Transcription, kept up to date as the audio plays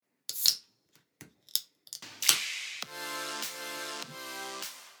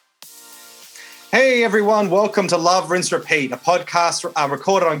Hey everyone, welcome to Love, Rinse, Repeat, a podcast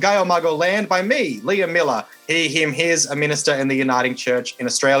recorded on Gayo-Mago land by me, Liam Miller, he, him, his, a minister in the Uniting Church in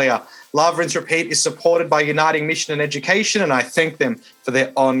Australia. Love, Rinse, Repeat is supported by Uniting Mission and Education, and I thank them for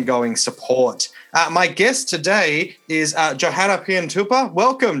their ongoing support. My guest today is Johanna Pientupa.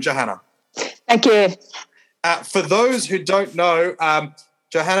 Welcome, Johanna. Thank you. For those who don't know,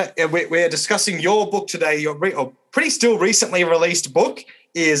 Johanna, we're discussing your book today, your pretty still recently released book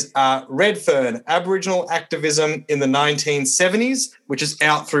is Redfern, Aboriginal Activism in the 1970s, which is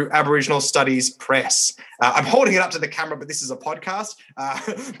out through Aboriginal Studies Press. I'm holding it up to the camera, but this is a podcast.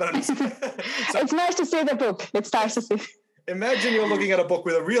 It's nice to see the book. It's nice to see. Imagine you're looking at a book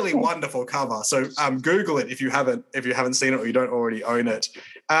with a really wonderful cover. So Google it if you haven't seen it or you don't already own it.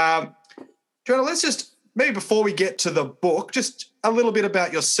 Joanna, let's just, maybe before we get to the book, just a little bit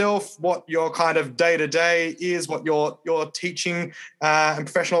about yourself, what your kind of day-to-day is, what your teaching and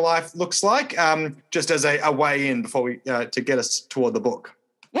professional life looks like, just as a way in before we to get us toward the book.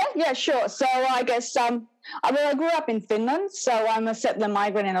 Yeah, sure. So I guess I grew up in Finland, so I'm a settler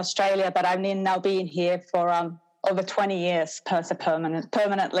migrant in Australia, but I've now been here for over 20 years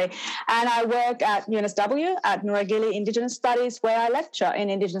permanently. And I work at UNSW, at Nuragili Indigenous Studies, where I lecture in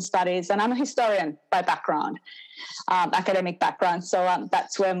Indigenous Studies, and I'm a historian by background, academic background. So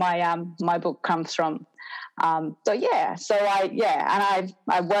that's where my book comes from. I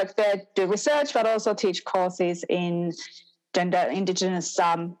work there, do research, but also teach courses in Indigenous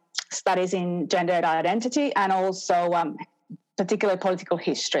studies in gendered identity, and also particularly political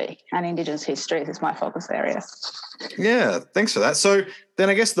history and Indigenous history is my focus area. Yeah, thanks for that. So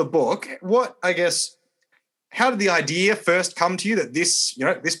then I guess the book, how did the idea first come to you that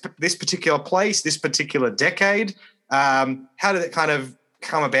this particular place, this particular decade, how did it kind of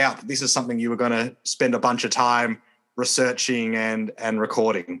come about that this is something you were going to spend a bunch of time researching and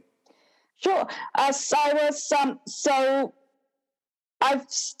recording? Sure. I've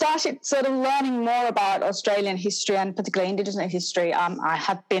started sort of learning more about Australian history and particularly Indigenous history. I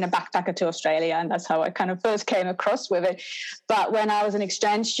had been a backpacker to Australia, and that's how I kind of first came across with it. But when I was an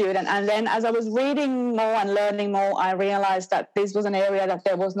exchange student, and then as I was reading more and learning more, I realized that this was an area that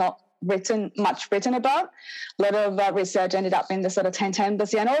there was not much written about. A lot of research ended up in the sort of tent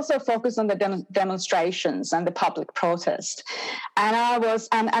embassy, and also focused on the demonstrations and the public protest. And a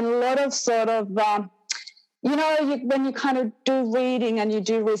lot of sort of when you kind of do reading and you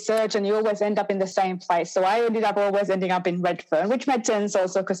do research, and you always end up in the same place. So I ended up always ending up in Redfern, which made sense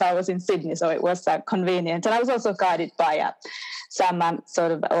also because I was in Sydney, so it was convenient. And I was also guided by some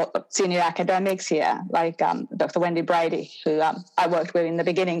sort of senior academics here, like Dr. Wendy Brady, who I worked with in the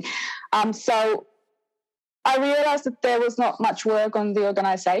beginning. So I realised that there was not much work on the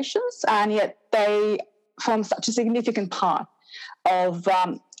organisations, and yet they form such a significant part of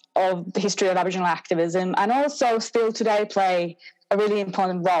the history of Aboriginal activism, and also still today play a really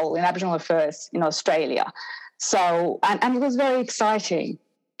important role in Aboriginal affairs in Australia. So, and it was a very exciting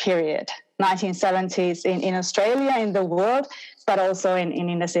period, 1970s in Australia, in the world, but also in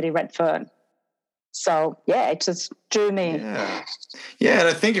inner city Redfern. So, yeah, it just drew me. Yeah,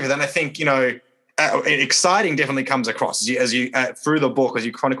 and thank you for that. And I think, exciting definitely comes across as you through the book, as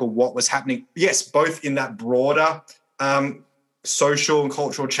you chronicle what was happening. Yes, both in that broader social and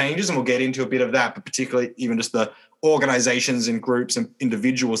cultural changes, and we'll get into a bit of that, but particularly even just the organizations and groups and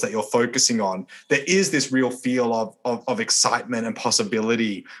individuals that you're focusing on. There is this real feel of excitement and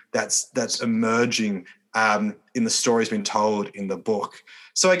possibility that's emerging in the stories being told in the book.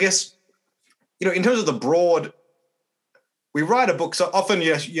 So I guess, in terms of the broad, we write a book, so often,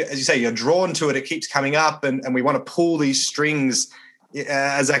 as you say, you're drawn to it, it keeps coming up, and we want to pull these strings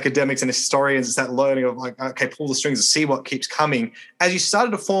as academics and historians. It's that learning of pull the strings and see what keeps coming. As you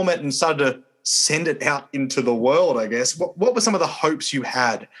started to form it and started to send it out into the world, I guess, what were some of the hopes you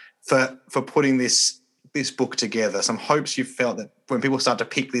had for putting this book together? Some hopes you felt that when people start to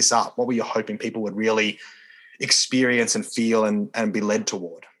pick this up, what were you hoping people would really experience and feel and be led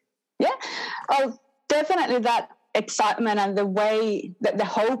toward? Yeah, definitely that excitement and the way that the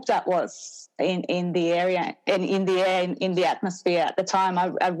hope that was in the area and in the air, in the atmosphere at the time.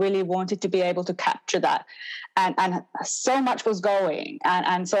 I really wanted to be able to capture that, and so much was going,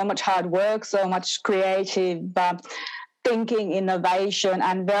 and so much hard work, so much creative thinking, innovation,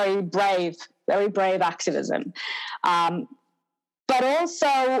 and very brave activism. But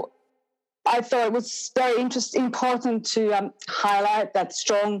also, I thought it was very important to highlight that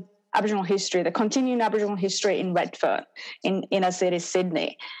strong Aboriginal history, the continuing Aboriginal history in Redfern, in inner city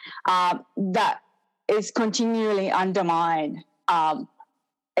Sydney, that is continually undermined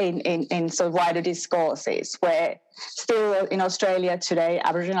in sort of wider discourses, where still in Australia today,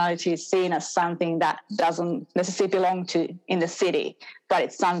 Aboriginality is seen as something that doesn't necessarily belong to in the city, but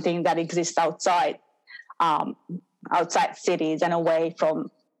it's something that exists outside cities and away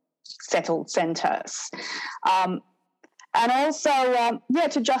from settled centres. And also,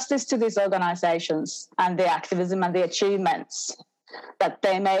 to justice to these organisations and the activism and the achievements that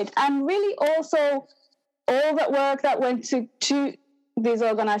they made, and really also all that work that went to these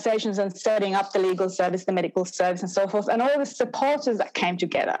organisations and setting up the legal service, the medical service and so forth, and all the supporters that came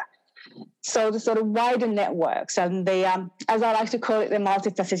together. So the sort of wider networks and the, as I like to call it, the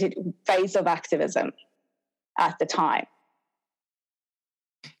multifaceted phase of activism at the time.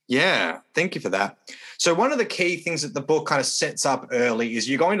 Yeah, thank you for that. So one of the key things that the book kind of sets up early is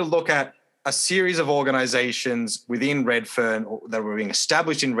you're going to look at a series of organisations within Redfern that were being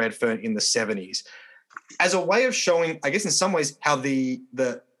established in Redfern in the 70s as a way of showing, I guess in some ways, how the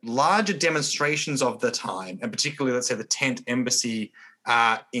larger demonstrations of the time, and particularly, let's say, the Tent Embassy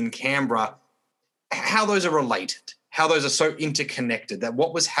in Canberra, how those are related, how those are so interconnected, that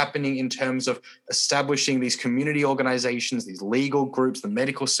what was happening in terms of establishing these community organisations, these legal groups, the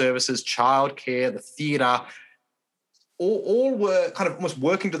medical services, childcare, the theatre, all were kind of almost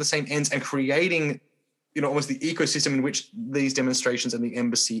working to the same ends and creating, almost the ecosystem in which these demonstrations and the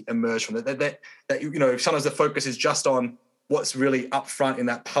embassy emerge from. That sometimes the focus is just on what's really up front in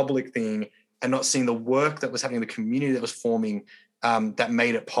that public thing and not seeing the work that was happening in the community that was forming that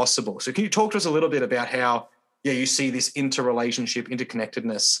made it possible. So can you talk to us a little bit about how, you see this interrelationship,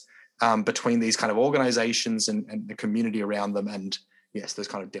 interconnectedness between these kind of organizations and the community around them, and yes, those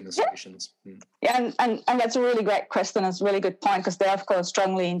kind of demonstrations. Yeah, and that's a really great question. It's a really good point, because they're, of course,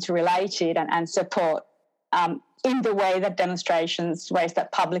 strongly interrelated and support in the way that demonstrations raise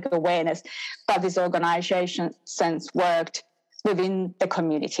that public awareness, but these organisations worked within the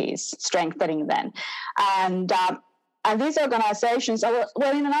communities, strengthening them. And these organisations, in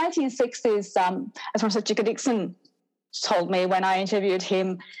the 1960s, as Professor Chica Dixon told me when I interviewed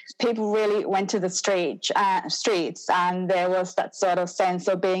him, people really went to the streets, and there was that sort of sense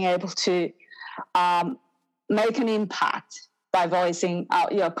of being able to make an impact by voicing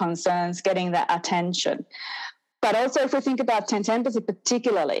out your concerns, getting that attention. But also, if we think about Tent Embassy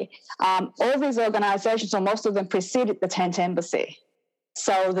particularly, all these organisations, or most of them, preceded the Tent Embassy.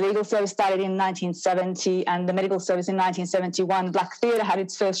 So the legal service started in 1970 and the medical service in 1971. Black Theatre had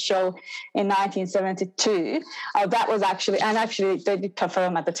its first show in 1972. That was actually they did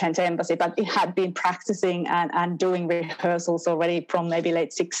perform at the Tent Embassy, but it had been practicing and doing rehearsals already from maybe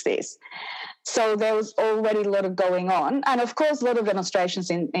late 60s. So there was already a lot of going on. And of course, a lot of demonstrations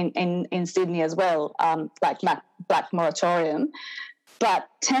in Sydney as well, like Black Moratorium. But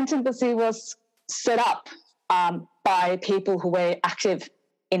Tent Embassy was set up by people who were active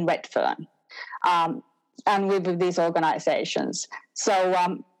in Redfern and with these organisations.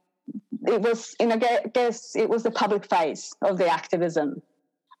 So it was, I guess, it was the public face of the activism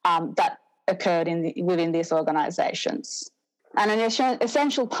that occurred within these organisations, and an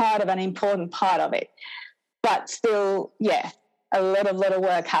essential part of an important part of it. But still, a lot of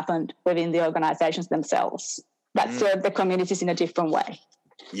work happened within the organisations themselves that served the communities in a different way.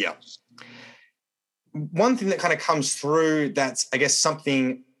 Yeah. One thing that kind of comes through that's, I guess,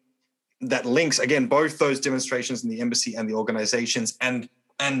 something that links, again, both those demonstrations in the embassy and the organizations and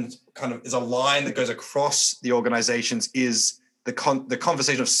kind of is a line that goes across the organizations is the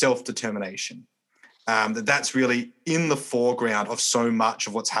conversation of self-determination. That's really in the foreground of so much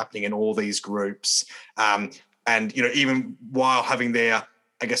of what's happening in all these groups. And, even while having their,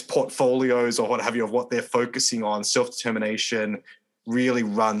 I guess, portfolios or what have you of what they're focusing on, self-determination really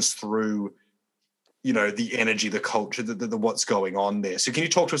runs through the energy, the culture, the what's going on there. So can you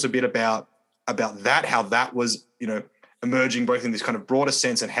talk to us a bit about that, how that was, emerging both in this kind of broader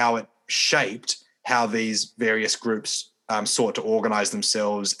sense and how it shaped how these various groups sought to organise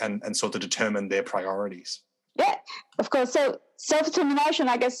themselves and sought to determine their priorities? Yeah, of course. So self-determination,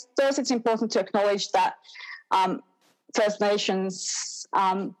 I guess first it's important to acknowledge that First Nations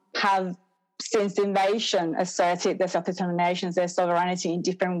have, since the invasion, asserted their self-determination, their sovereignty in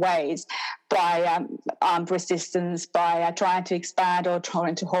different ways by armed resistance, by trying to expand or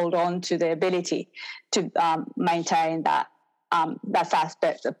trying to hold on to their ability to maintain that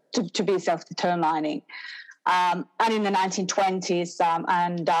aspect to be self-determining. And in the 1920s,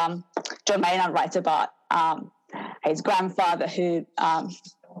 John Maynard writes about his grandfather who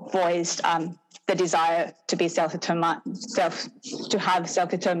voiced the desire to be to have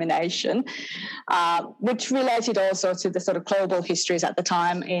self-determination, which related also to the sort of global histories at the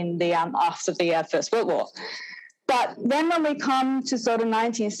time in the after the First World War. But then when we come to sort of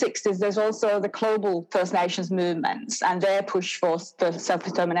 1960s, there's also the global First Nations movements and their push for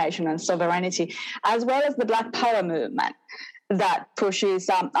self-determination and sovereignty, as well as the Black Power movement that pushes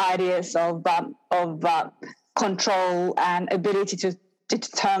ideas of control and ability to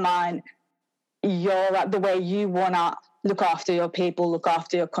determine the way you want to look after your people, look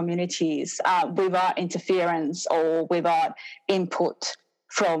after your communities, without interference or without input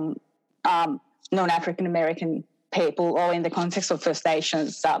from non-African American people, or in the context of First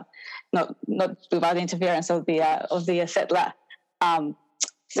Nations, not without interference of the settler. Well,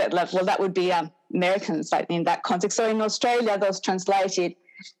 that would be Americans, like in that context. So in Australia, those translated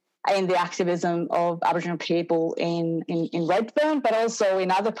in the activism of Aboriginal people in Redfern, but also in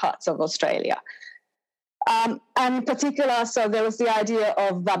other parts of Australia. And in particular, so there was the idea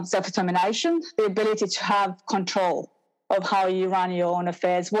of self-determination, the ability to have control of how you run your own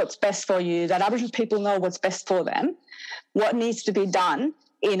affairs, what's best for you, that Aboriginal people know what's best for them, what needs to be done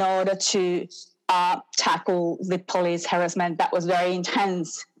in order to tackle the police harassment that was very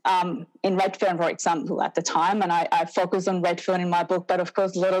intense in Redfern, for example, at the time. And I focus on Redfern in my book, but of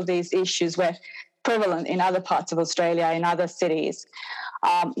course a lot of these issues were prevalent in other parts of Australia, in other cities.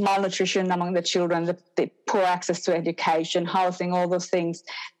 Malnutrition among the children, the poor access to education, housing, all those things.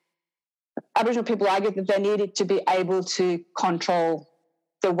 Aboriginal people argued that they needed to be able to control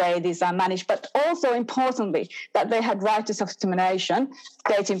the way these are managed, but also importantly that they had right to self-determination,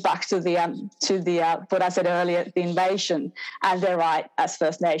 dating back to the what I said earlier, the invasion, and their right as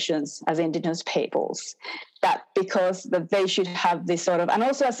First Nations, as Indigenous peoples. That because that they should have this sort of, and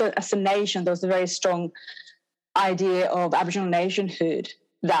also as a nation, there was a very strong idea of Aboriginal nationhood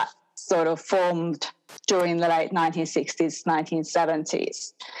that sort of formed during the late 1960s,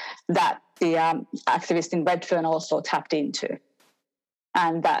 1970s, that the activists in Redfern also tapped into.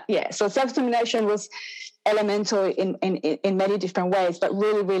 And that, so self-determination was elemental in many different ways, but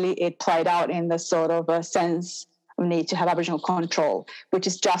really it played out in the sort of a sense of need to have Aboriginal control, which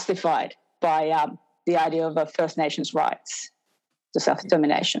is justified by the idea of First Nations rights to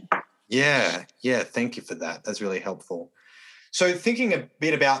self-determination. Yeah, thank you for that. That's really helpful. So thinking a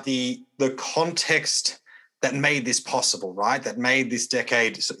bit about the context that made this possible, right? That made this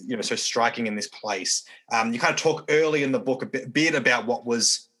decade, so striking in this place. You kind of talk early in the book a bit about what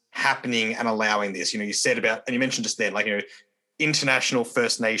was happening and allowing this. You said about, and you mentioned just then, international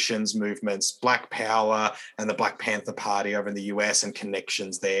First Nations movements, Black Power and the Black Panther Party over in the US and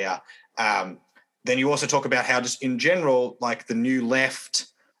connections there. Then you also talk about how just in general, like the New Left,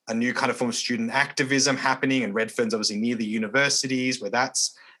 a new kind of form of student activism happening, and Redfern's obviously near the universities where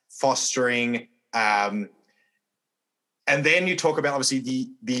that's fostering. And then you talk about obviously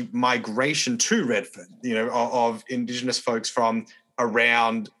the migration to Redfern, of Indigenous folks from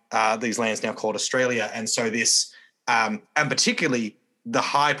around these lands now called Australia. And so this, and particularly the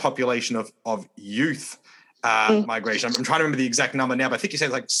high population of youth migration. I'm trying to remember the exact number now, but I think you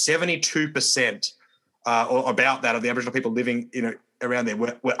said like 72% or about that of the Aboriginal people living, around there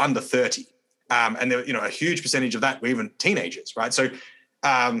were under 30. And there, a huge percentage of that were even teenagers, right? So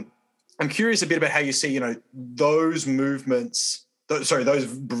I'm curious a bit about how you see, those movements, those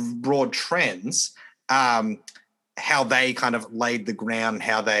broad trends, how they kind of laid the ground,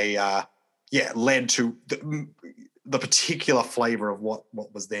 how they, led to the particular flavour of what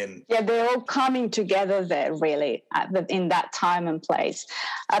was then. Yeah, they're all coming together there, really, in that time and place.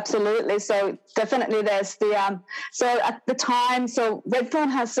 Absolutely. So definitely there's the, so at the time, so Redfern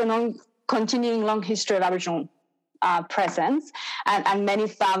has a continuing long history of Aboriginal presence, and many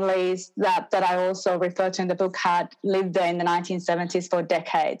families that I also refer to in the book had lived there in the 1970s for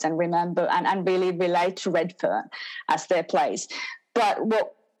decades and remember and really relate to Redfern as their place. But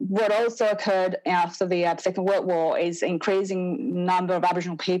what also occurred after the Second World War is increasing number of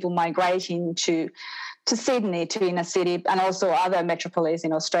Aboriginal people migrating to Sydney, to inner city, and also other metropolis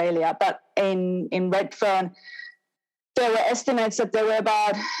in Australia. But in Redfern, there were estimates that there were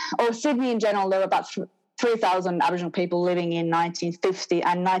about, or Sydney in general, there were about 3,000 Aboriginal people living in 1950,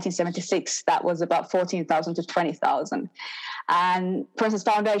 and 1976 that was about 14,000 to 20,000. And for instance,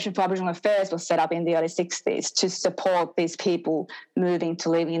 Foundation for Aboriginal Affairs was set up in the early 60s to support these people moving to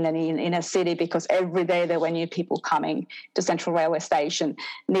live in the inner city, because every day there were new people coming to Central Railway Station,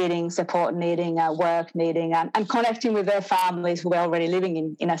 needing support, needing work, needing and connecting with their families who were already living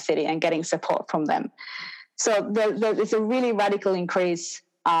in inner city and getting support from them. So there's a really radical increase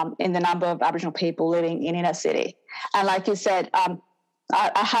in the number of Aboriginal people living in inner city. And like you said,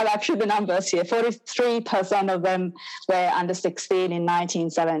 I have actually the numbers here. 43% of them were under 16 in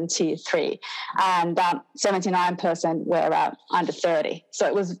 1973, and 79% were under 30. So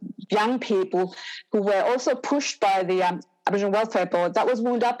it was young people who were also pushed by the Aboriginal Welfare Board. That was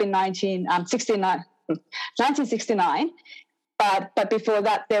wound up in 1969. But before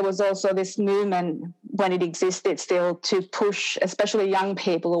that, there was also this movement, when it existed still, to push especially young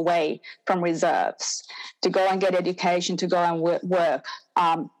people away from reserves, to go and get education, to go and work.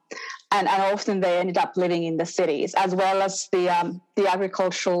 And often they ended up living in the cities, as well as the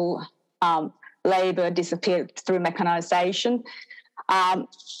agricultural labour disappeared through mechanisation.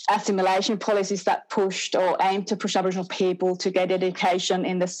 Assimilation policies that pushed or aimed to push Aboriginal people to get education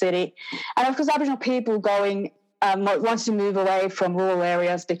in the city. And of course, Aboriginal people wanted to move away from rural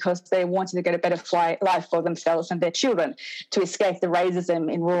areas because they wanted to get a better life for themselves and their children, to escape the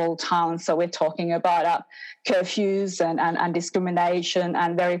racism in rural towns. So we're talking about curfews and discrimination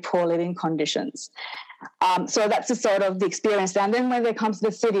and very poor living conditions. So that's the sort of the experience. And then when they come to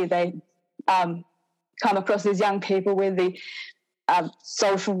the city, they come across these young people with the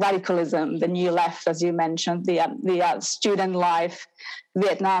social radicalism, the new left, as you mentioned, the student life,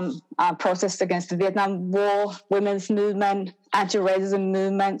 Vietnam protests against the Vietnam War, women's movement, anti-racism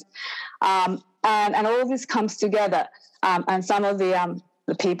movement, and all this comes together. And some of the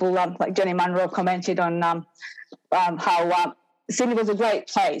people, like Jenny Munro, commented on how Sydney was a great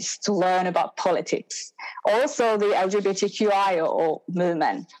place to learn about politics. Also, the LGBTQI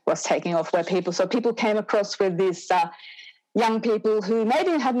movement was taking off, where people came across with this. Young people who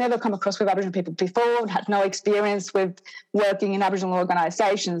maybe had never come across with Aboriginal people before, had no experience with working in Aboriginal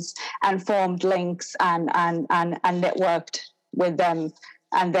organisations, and formed links and networked with them,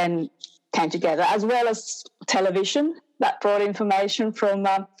 and then came together, as well as television that brought information from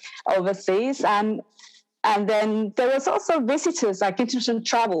overseas. And then there was also visitors, like international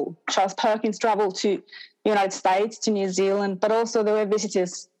travel. Charles Perkins travelled to the United States, to New Zealand, but also there were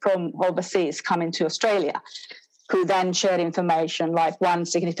visitors from overseas coming to Australia, who then shared information. Like one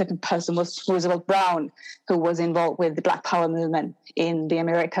significant person was Roosevelt Brown, who was involved with the Black Power movement in the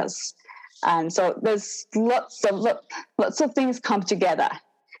Americas. And so there's lots of things come together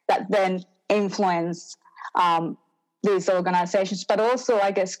that then influence these organizations, but also,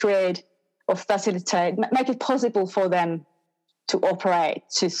 I guess, create or facilitate, make it possible for them to operate,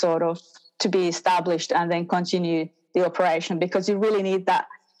 to be established and then continue the operation, because you really need that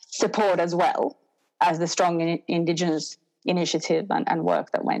support as well as the strong Indigenous initiative and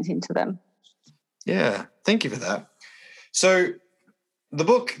work that went into them. Yeah, thank you for that. So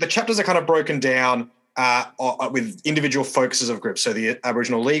the chapters are kind of broken down with individual focuses of groups. So the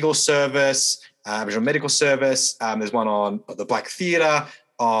Aboriginal Legal Service, Aboriginal Medical Service, there's one on the Black Theatre,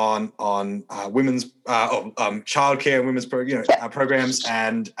 on women's childcare and women's programs,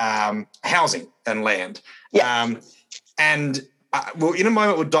 and housing and land. Yeah. Well, in a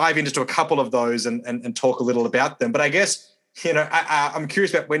moment, we'll dive into a couple of those and talk a little about them. But I guess, I'm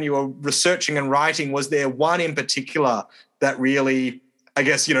curious about, when you were researching and writing, was there one in particular that really, I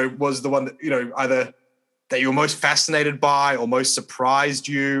guess, was the one that, either that you were most fascinated by or most surprised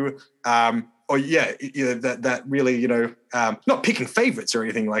you? That really, not picking favorites or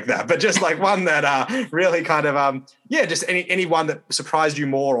anything like that, but just like one that really kind of, just any one that surprised you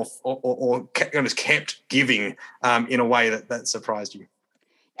more or just kept giving in a way that surprised you.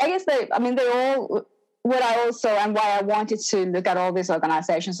 I guess they all, what I also, and why I wanted to look at all these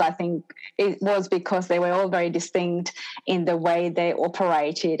organizations, I think it was because they were all very distinct in the way they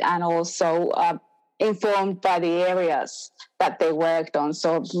operated, and also informed by the areas that they worked on.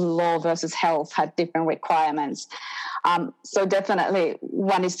 So law versus health had different requirements. So definitely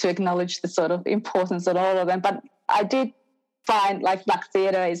one is to acknowledge the sort of importance of all of them. But I did find, like, Black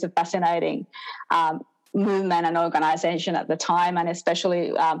Theatre is a fascinating movement and organisation at the time, and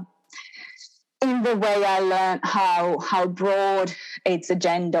especially in the way I learned how broad its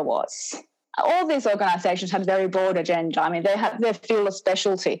agenda was. All these organisations had very broad agenda. I mean, they had their field of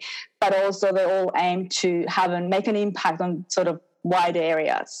specialty, but also they all aimed to make an impact on sort of wide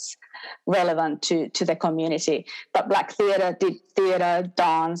areas relevant to the community. But Black Theatre did theatre,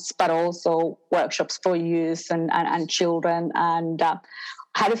 dance, but also workshops for youth and children, and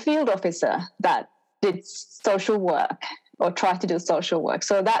had a field officer that did social work or tried to do social work.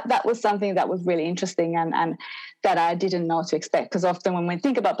 So that was something that was really interesting and that I didn't know to expect, because often when we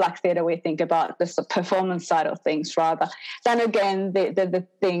think about Black Theatre, we think about the performance side of things rather than, again, the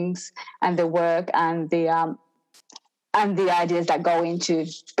things and the work and the ideas that go into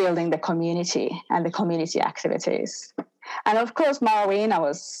building the community and the community activities. And of course, Marawina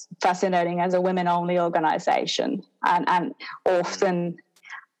was fascinating as a women-only organisation, and often,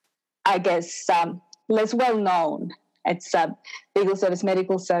 I guess, less well known. It's legal service,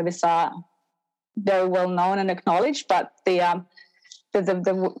 medical service are very well known and acknowledged, but the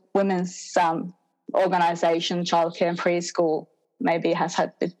women's organisation, childcare and preschool, maybe has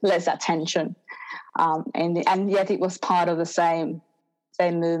had less attention, and yet it was part of the same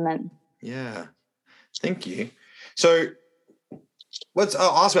movement. Yeah, thank you. So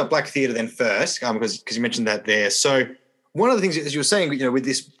I'll ask about Black Theatre then first, because you mentioned that there. So one of the things, as you were saying, with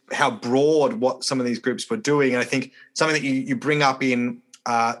this, how broad what some of these groups were doing, and I think something that you bring up in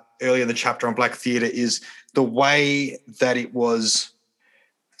earlier in the chapter on Black Theatre is the way that it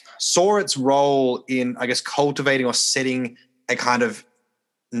saw its role in, I guess, cultivating or setting a kind of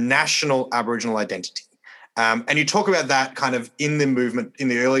national Aboriginal identity. And you talk about that kind of in the movement, in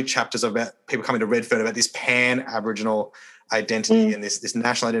the early chapters about people coming to Redfern, about this pan-Aboriginal identity and this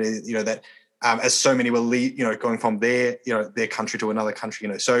national identity, that as so many were going from their country to another country,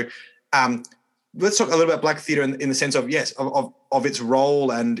 So let's talk a little about Black Theatre in the sense of, yes, of its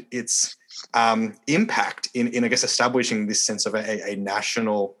role and its impact in I guess, establishing this sense of a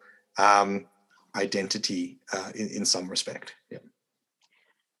national identity in some respect. Yeah.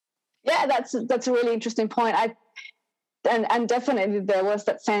 Yeah, that's a really interesting point. And definitely there was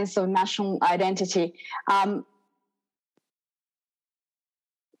that sense of national identity.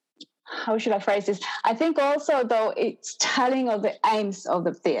 How should I phrase this? I think also, though, it's telling of the aims of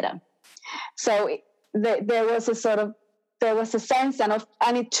the theatre. So there was a sense,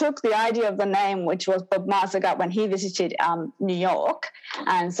 and it took the idea of the name, which was Bob Marsagat when he visited New York,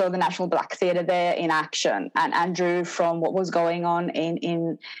 and saw the National Black Theatre there in action, and drew from what was going on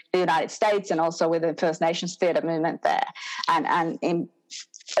in the United States and also with the First Nations theatre movement there, and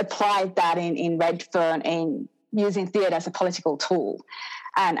applied that in Redfern in using theatre as a political tool.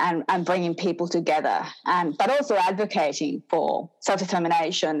 And bringing people together, but also advocating for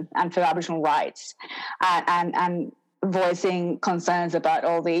self-determination and for Aboriginal rights, and voicing concerns about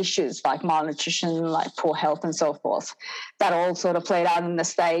all the issues like malnutrition, like poor health and so forth. That all sort of played out on the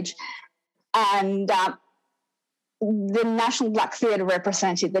stage. And the National Black Theatre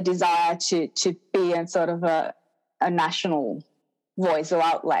represented the desire to be in sort of a national voice or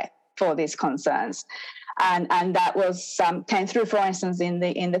outlet for these concerns. And that was came through, for instance, in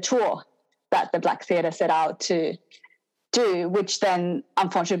the tour that the Black Theatre set out to do, which then,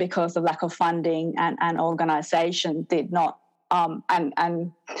 unfortunately, because of lack of funding and organisation, did not.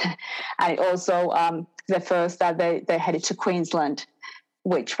 And it also the first that they headed to Queensland,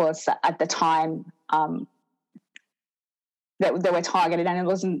 which was at the time that they were targeted, and it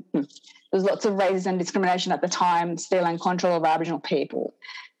wasn't. There was lots of racism and discrimination at the time, still, and control of Aboriginal people.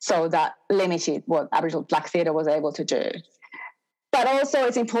 So that limited what Aboriginal Black Theatre was able to do. But also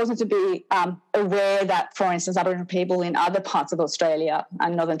it's important to be aware that, for instance, Aboriginal people in other parts of Australia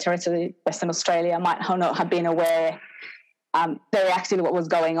and Northern Territory, Western Australia, might not have been aware very actively what was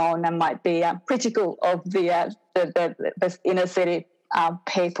going on, and might be critical of the inner city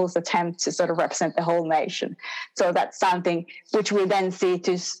people's attempt to sort of represent the whole nation. So that's something which we then see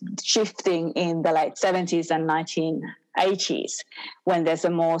to shifting in the late 70s and 1980s, when there's a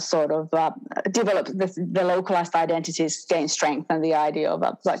more sort of developed, the localised identities gain strength, and the idea of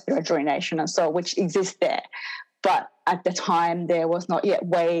like the Wiradjuri nation and so, which exists there. But at the time, there was not yet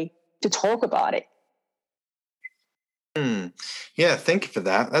way to talk about it. Yeah, thank you for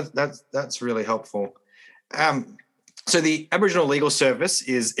that. That's really helpful. So the Aboriginal Legal Service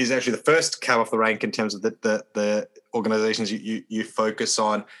is actually the first cab off the rank in terms of the organisations you focus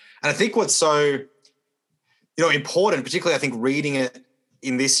on. And I think what's so important, particularly I think reading it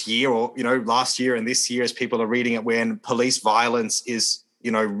in this year, or last year and this year, as people are reading it, when police violence is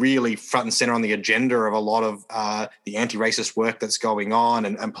really front and center on the agenda of a lot of the anti-racist work that's going on,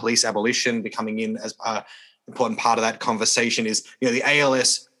 and police abolition becoming in as an important part of that conversation, is the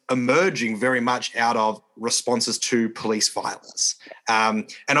ALS emerging very much out of responses to police violence. And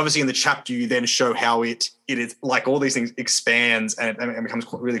obviously in the chapter you then show how it is, like all these things, expands and becomes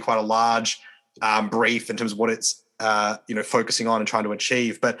really quite a large brief in terms of what it's focusing on and trying to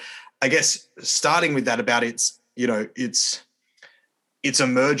achieve. But I guess starting with that about its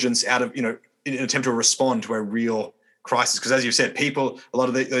emergence out of in an attempt to respond to a real crisis, because as you said, a lot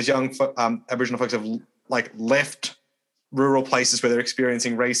of those young Aboriginal folks have left rural places where they're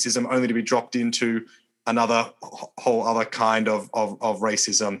experiencing racism, only to be dropped into another whole other kind of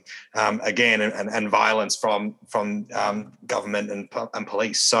racism again, and violence from government and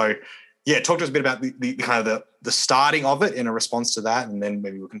police. So yeah, talk to us a bit about the kind of the starting of it in a response to that, and then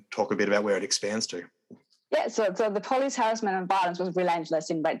maybe we can talk a bit about where it expands to. Yeah, so the police harassment and violence was relentless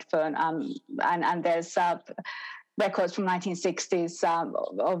in Redfern, and there's records from 1960s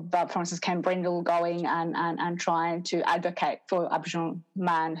of, for instance, Ken Brindle going and trying to advocate for Aboriginal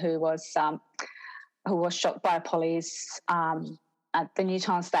man who was shot by police at the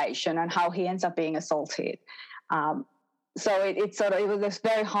Newtown station, and how he ends up being assaulted. So it was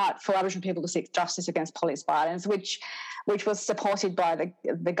very hard for Aboriginal people to seek justice against police violence, which was supported by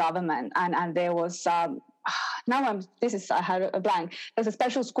the government, and there was. I had a blank. There's a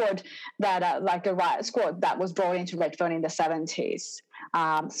special squad that, like a riot squad, that was brought into Redfern in the 70s.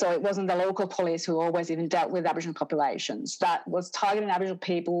 So it wasn't the local police who always even dealt with Aboriginal populations. That was targeting Aboriginal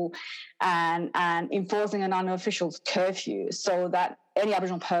people and enforcing an unofficial curfew, so that any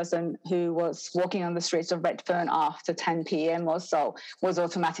Aboriginal person who was walking on the streets of Redfern after 10 p.m. or so was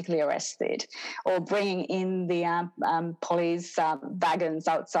automatically arrested, or bringing in the police wagons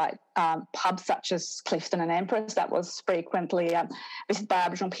outside pubs such as Clifton and Empress that was frequently visited by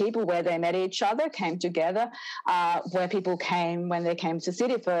Aboriginal people, where they met each other, came together, where people came when they came to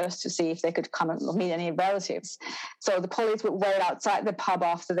city first to see if they could come and meet any relatives. So the police would wait outside the pub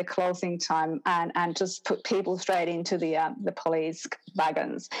after the closing time and just put people straight into the police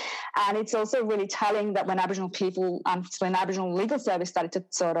wagons. And it's also really telling that when Aboriginal people, when Aboriginal legal service started to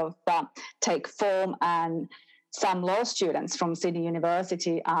sort of take form, and some law students from Sydney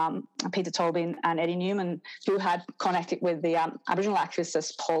University, Peter Tobin and Eddie Newman, who had connected with the Aboriginal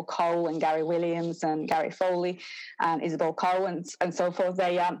activists Paul Cole and Gary Williams and Gary Foley and Isabel Coe and so forth,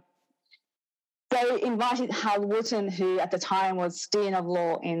 they invited Hal Wooten, who at the time was Dean of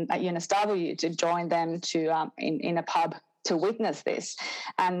Law at UNSW, to join them to in a pub to witness this.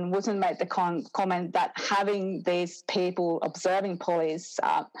 And Wooten made the comment that having these people observing police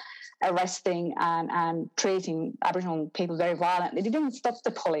arresting and treating Aboriginal people very violently, it didn't stop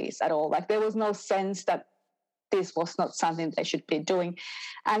the police at all. Like, there was no sense that this was not something they should be doing.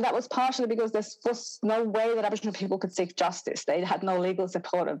 And that was partially because there was no way that Aboriginal people could seek justice. They had no legal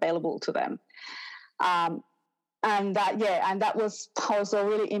support available to them. And that was also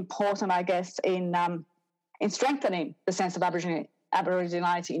really important, I guess, in strengthening the sense of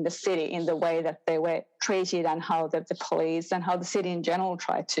Aboriginality in the city, in the way that they were treated, and how the police and how the city in general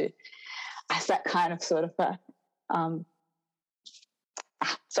tried to, as that kind of sort of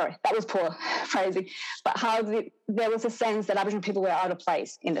sorry, that was poor phrasing, but how there was a sense that Aboriginal people were out of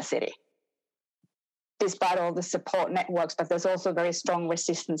place in the city, despite all the support networks, but there's also very strong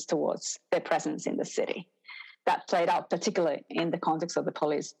resistance towards their presence in the city. That played out particularly in the context of the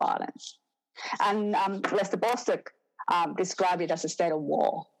police violence. And Lester Bostock described it as a state of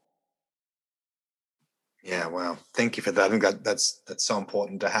war. Yeah, wow. Thank you for that. I think that's so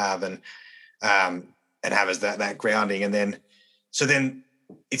important to have and have as that grounding. And then, so then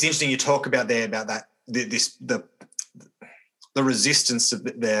it's interesting you talk about there about that the resistance of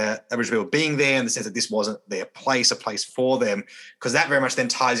the Aboriginal people being there, and the sense that this wasn't their place, a place for them, because that very much then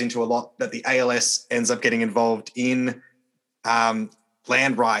ties into a lot that the ALS ends up getting involved in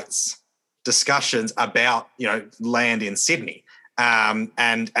land rights discussions about, land in Sydney.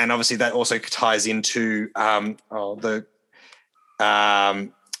 And obviously that also ties into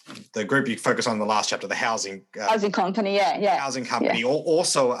the group you focus on in the last chapter, the housing company, housing company,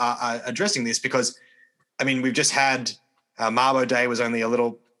 also are addressing this, because, I mean, we've just had Mabo Day was only a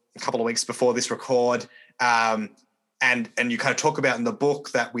couple of weeks before this record, and you kind of talk about in the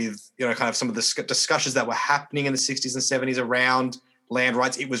book that with kind of some of the discussions that were happening in the 60s and 70s around land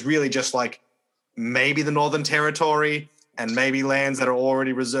rights, it was really just like maybe the Northern Territory and maybe lands that are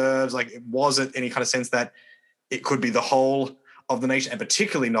already reserves. Like, it wasn't any kind of sense that it could be the whole of the nation, and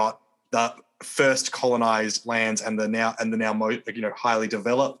particularly not the first colonized lands and the now highly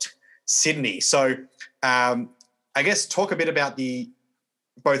developed Sydney. So I guess talk a bit about the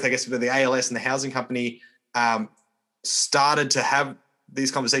ALS and the housing company started to have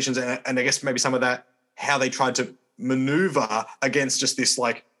these conversations, and I guess maybe some of that, how they tried to maneuver against just this,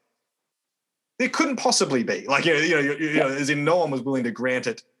 like, it couldn't possibly be, like, as in no one was willing to grant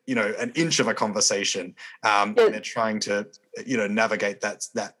it, an inch of a conversation, and they're trying to, navigate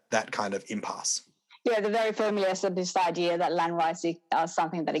that kind of impasse. Yeah, they're very familiar with this idea that land rights are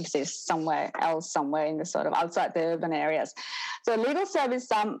something that exists somewhere else, somewhere in the sort of outside the urban areas. So legal service,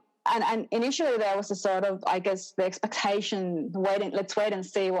 and initially there was a sort of, I guess, the expectation, let's wait and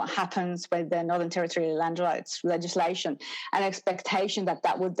see what happens with the Northern Territory land rights legislation, an expectation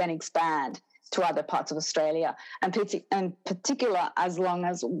that would then expand to other parts of Australia, and particular as long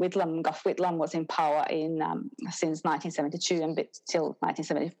as Gough Whitlam was in power since 1972 and till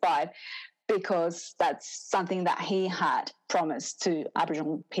 1975, because that's something that he had promised to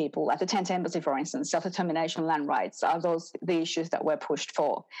Aboriginal people. At the Tent Embassy, for instance, self-determination, land rights are the issues that were pushed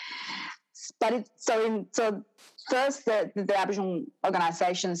for. But first, the Aboriginal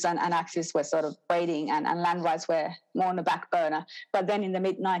organisations and activists were sort of waiting, and land rights were more on the back burner. But then in the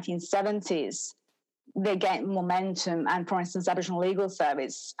mid-1970s, they gained momentum, and for instance, Aboriginal Legal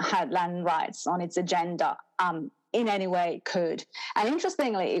Service had land rights on its agenda in any way it could. And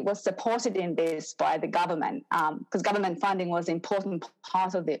interestingly, it was supported in this by the government, because government funding was an important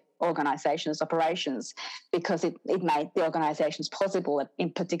part of the organisation's operations, because it made the organisations possible, in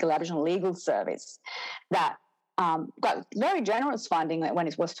particular Aboriginal Legal Service, that got very generous funding when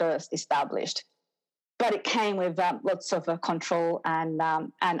it was first established. But it came with lots of control and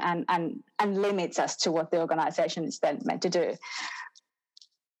limits as to what the organisation is then meant to do.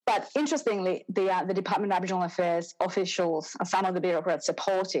 But interestingly, the Department of Aboriginal Affairs officials, some of the bureaucrats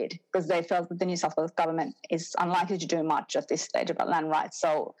supported, because they felt that the New South Wales government is unlikely to do much at this stage about land rights.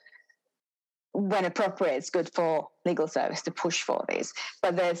 So when appropriate, it's good for legal service to push for this.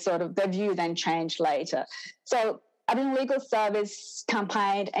 But their view then changed later. So Aboriginal Legal Service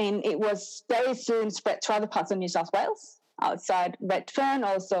campaigned, and it was very soon spread to other parts of New South Wales, outside Redfern,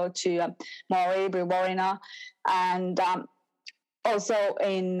 also to Moree, Warrina, and also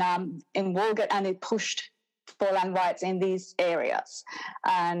in Walgett, and it pushed for land rights in these areas,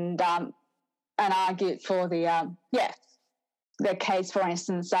 and argued for the case. For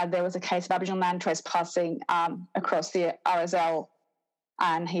instance, there was a case of Aboriginal man trespassing across the RSL,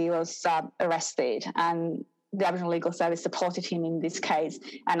 and he was arrested, and the Aboriginal Legal Service supported him in this case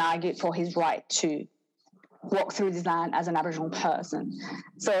and argued for his right to walk through this land as an Aboriginal person.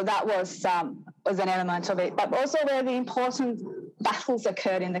 So that was an element of it. But also where the important battles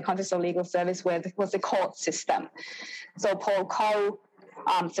occurred in the context of legal service was the court system. So Paul Coe,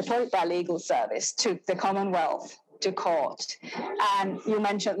 supported by legal service, took the Commonwealth to court. And you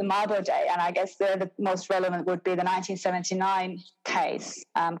mentioned the Mabo Day, and I guess the most relevant would be the 1979 case,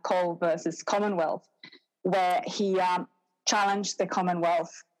 Coe versus Commonwealth, where he challenged the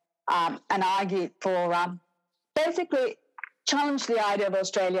Commonwealth and argued for basically challenged the idea of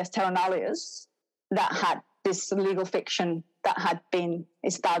Australia's terra nullius that had this legal fiction that had been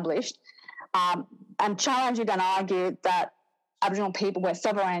established, and challenged it and argued that Aboriginal people were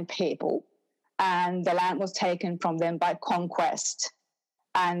sovereign people and the land was taken from them by conquest,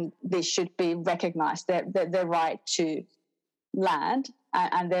 and this should be recognised, their right to land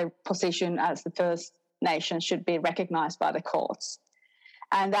and their position as the First Nation should be recognised by the courts.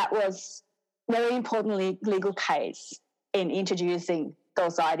 And that was very importantly legal case in introducing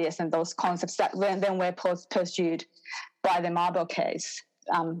those ideas and those concepts that then were pursued by the Mabo case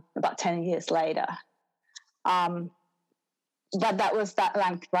about 10 years later. But that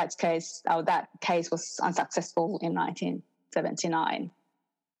land rights case, that case was unsuccessful in 1979.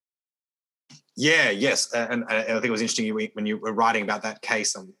 Yeah, yes. And I think it was interesting when you were writing about that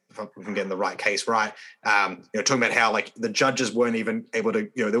case, if I'm getting the right case right, talking about how like the judges weren't even able to,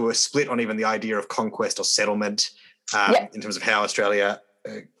 they were split on even the idea of conquest or settlement in terms of how Australia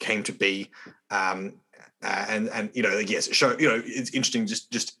came to be. Yes, it's interesting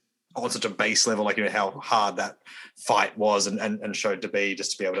just on such a base level, like, how hard that fight was and showed to be,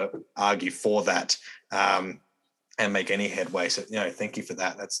 just to be able to argue for that and make any headway. So, thank you for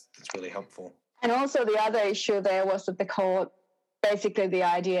that. That's really helpful. And also the other issue there was that the court, basically the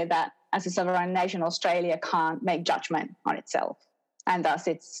idea that as a sovereign nation, Australia can't make judgment on itself. And thus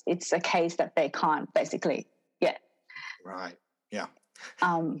it's a case that they can't basically, Right, yeah.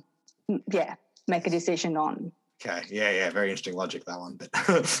 Make a decision on. Okay, yeah, very interesting logic, that one. But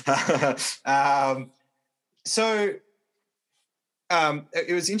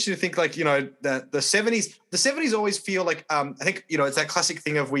it was interesting to think, like, the 70s always feel like, I think, it's that classic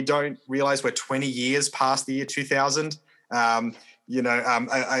thing of we don't realize we're 20 years past the year 2000. I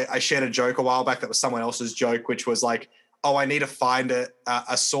shared a joke a while back that was someone else's joke, which was like, oh, I need to find a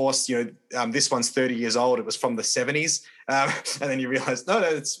source, this one's 30 years old, it was from the 70s. And then you realize, no,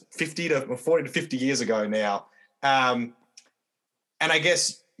 it's 40 to 50 years ago now. And I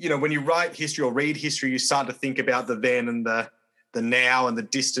guess, when you write history or read history, you start to think about the then and the now and the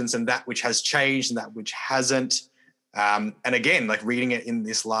distance and that which has changed and that which hasn't. And again, like reading it in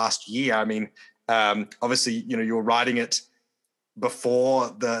this last year, I mean, obviously, you were writing it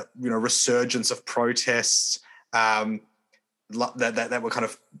before the, resurgence of protests that were kind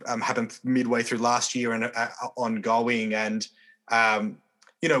of happened midway through last year and ongoing. And,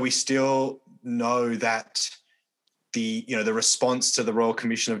 we still know that the response to the Royal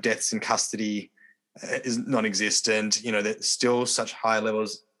Commission of Deaths in Custody is non-existent. There's still such high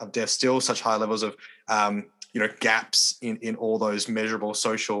levels death, still such high levels of gaps in all those measurable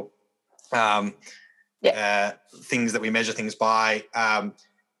social things that we measure things by.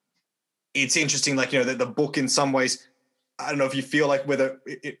 It's interesting, like, that the book in some ways, I don't know if you feel like whether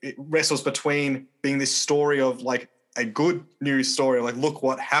it wrestles between being this story of like a good news story, like look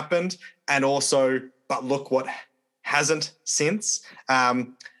what happened, and also, but look what hasn't since. I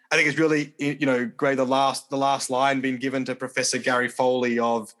think it's really, great. The last line being given to Professor Gary Foley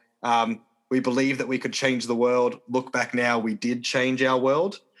of, we believe that we could change the world. Look back now, we did change our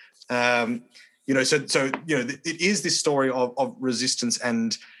world. So it is this story of resistance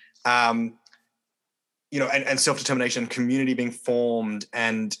and, and self-determination, community being formed,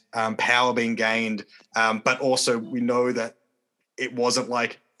 and power being gained. But also we know that it wasn't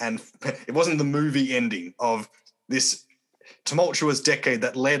the movie ending of this tumultuous decade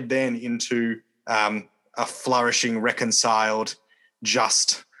that led then into a flourishing, reconciled,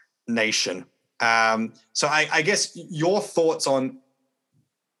 just nation. So I guess your thoughts on,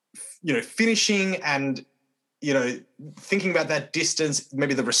 finishing and, thinking about that distance,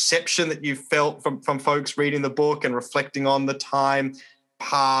 maybe the reception that you felt from folks reading the book and reflecting on the time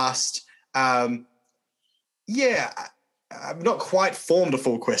past. I've not quite formed a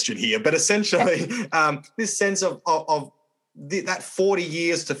full question here, but essentially this sense of that 40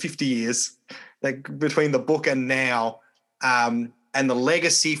 years to 50 years like between the book and now, and the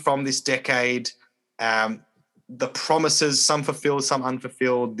legacy from this decade, the promises, some fulfilled, some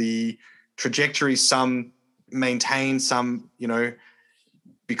unfulfilled, the trajectory, some maintained, some,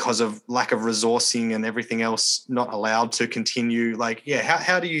 because of lack of resourcing and everything else, not allowed to continue.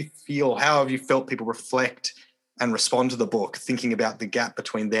 How do you feel? How have you felt people reflect and respond to the book, thinking about the gap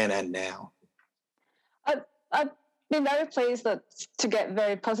between then and now? I've been very pleased to get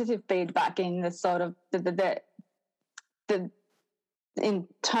very positive feedback in the sort of the in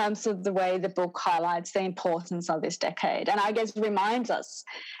terms of the way the book highlights the importance of this decade, and I guess reminds us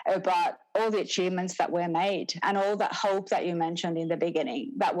about all the achievements that were made and all that hope that you mentioned in the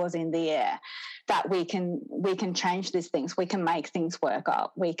beginning that was in the air, that we can change these things, we can make things work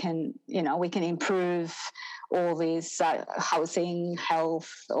out, we can improve all these housing,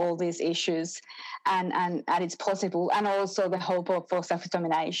 health, all these issues, and it's possible, and also the hope for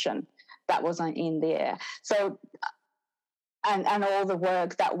self-determination that was in the air. So. And all the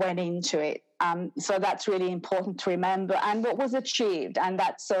work that went into it. So that's really important to remember, and what was achieved. And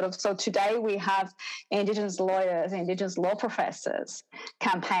that's so today we have Indigenous lawyers, Indigenous law professors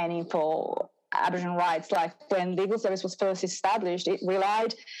campaigning for Aboriginal rights. Like when legal service was first established, it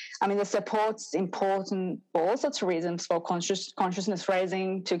relied, the support's important for all sorts of reasons, for consciousness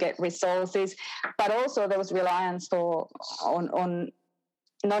raising, to get resources, but also there was reliance on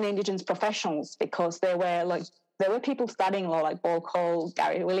non-Indigenous professionals, because there were people studying law, like Paul Cole,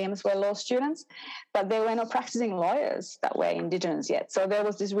 Gary Williams were law students, but they were not practicing lawyers that were Indigenous yet. So there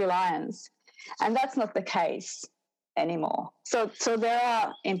was this reliance, and that's not the case anymore. So there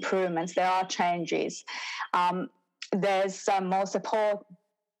are improvements, there are changes. There's more support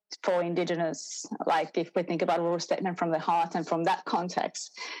for Indigenous, like if we think about Rural Statement from the Heart, and from that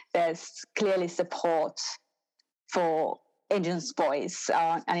context, there's clearly support for Indigenous voice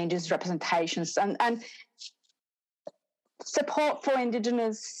and Indigenous representations, and support for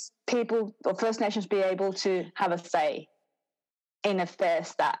Indigenous people or First Nations be able to have a say in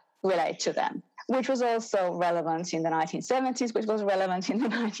affairs that relate to them, which was also relevant in the 1970s, which was relevant in the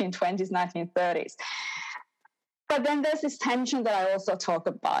 1920s, 1930s. But then there's this tension that I also talk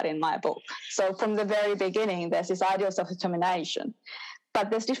about in my book. So from the very beginning, there's this idea of self-determination, but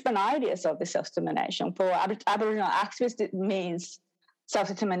there's different ideas of the self-determination. For Aboriginal activists, it means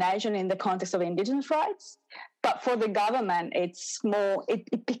self-determination in the context of Indigenous rights. But for the government, it's more,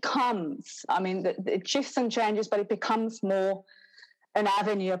 it becomes, it shifts and changes, but it becomes more an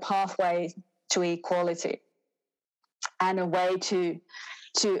avenue, a pathway to equality and a way to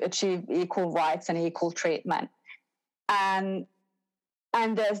achieve equal rights and equal treatment. And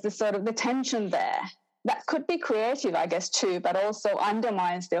there's the sort of the tension there that could be creative, I guess, too, but also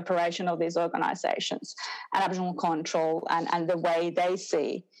undermines the operation of these organisations and Aboriginal control and the way they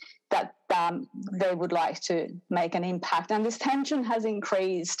see that they would like to make an impact. And this tension has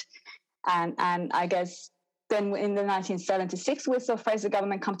increased. And I guess then in the 1976, we saw Fraser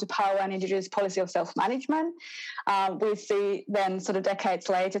government come to power and introduce policy of self-management. We see then sort of decades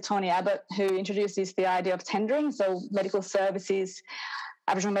later, Tony Abbott, who introduces the idea of tendering. So medical services,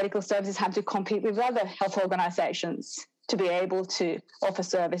 Aboriginal medical services have to compete with other health organisations to be able to offer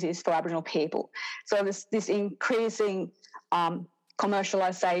services for Aboriginal people. So this increasing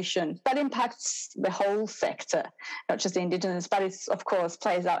commercialization that impacts the whole sector, not just the Indigenous, but it's of course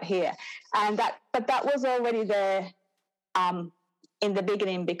plays out here. But that was already there in the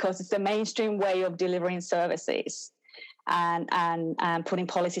beginning, because it's the mainstream way of delivering services and putting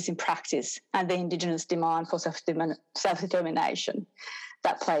policies in practice, and the Indigenous demand for self-determination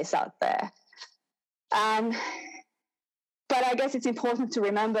that plays out there. But I guess it's important to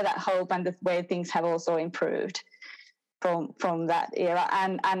remember that hope and the way things have also improved from that era.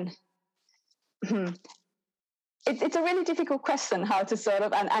 And it's a really difficult question how to sort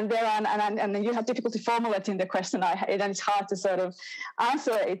of, and you have difficulty formulating the question, and it's hard to sort of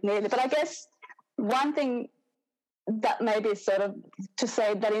answer it neatly. But I guess one thing that maybe is sort of to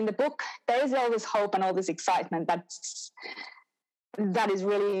say that in the book, there is always hope and all this excitement that is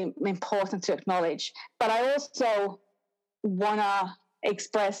really important to acknowledge. But I also want to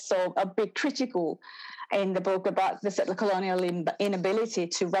express a bit critical in the book about the settler colonial inability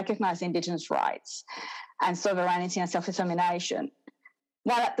to recognise Indigenous rights and sovereignty and self-determination,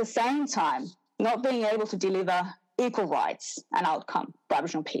 while at the same time not being able to deliver equal rights and outcome for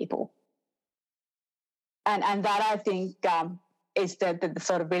Aboriginal people. And that, I think, is the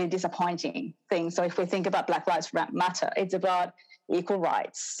sort of really disappointing thing. So if we think about Black Lives Matter, it's about equal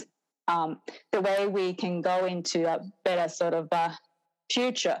rights. The way we can go into a better sort of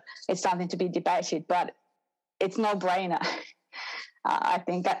future is something to be debated, but it's no brainer. I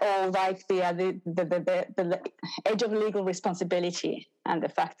think that all like the age of legal responsibility and the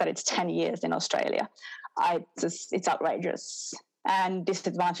fact that it's 10 years in Australia, it's outrageous and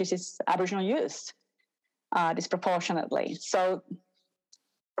disadvantages Aboriginal youth disproportionately. So,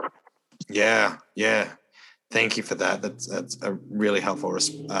 yeah. Thank you for that. That's a really helpful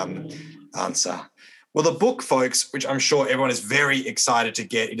answer. Well, the book, folks, which I'm sure everyone is very excited to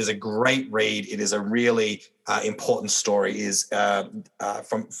get, it is a great read. It is a really important story, is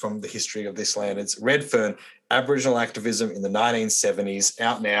from the history of this land. It's Redfern, Aboriginal Activism in the 1970s,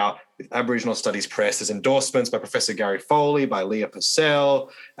 out now with Aboriginal Studies Press. There's endorsements by Professor Gary Foley, by Leah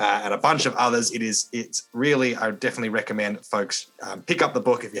Purcell, and a bunch of others. It's really, I definitely recommend folks pick up the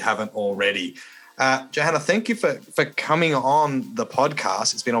book if you haven't already. Johanna, thank you for coming on the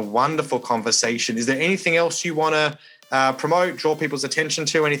podcast. It's been a wonderful conversation. Is there anything else you want to promote, draw people's attention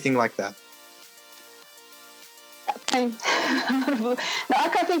to, anything like that? No, I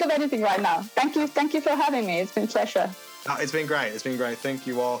can't think of anything right now. Thank you for having me. It's been a pleasure. No, it's been great. Thank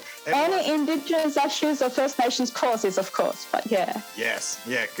you all. Any Indigenous issues or First Nations courses, of course, but yeah. Yes,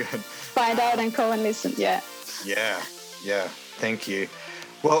 yeah, good. Find out and go and listen, yeah. Yeah, thank you.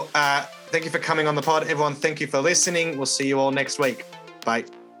 Well, thank you for coming on the pod. Everyone, thank you for listening. We'll see you all next week. Bye.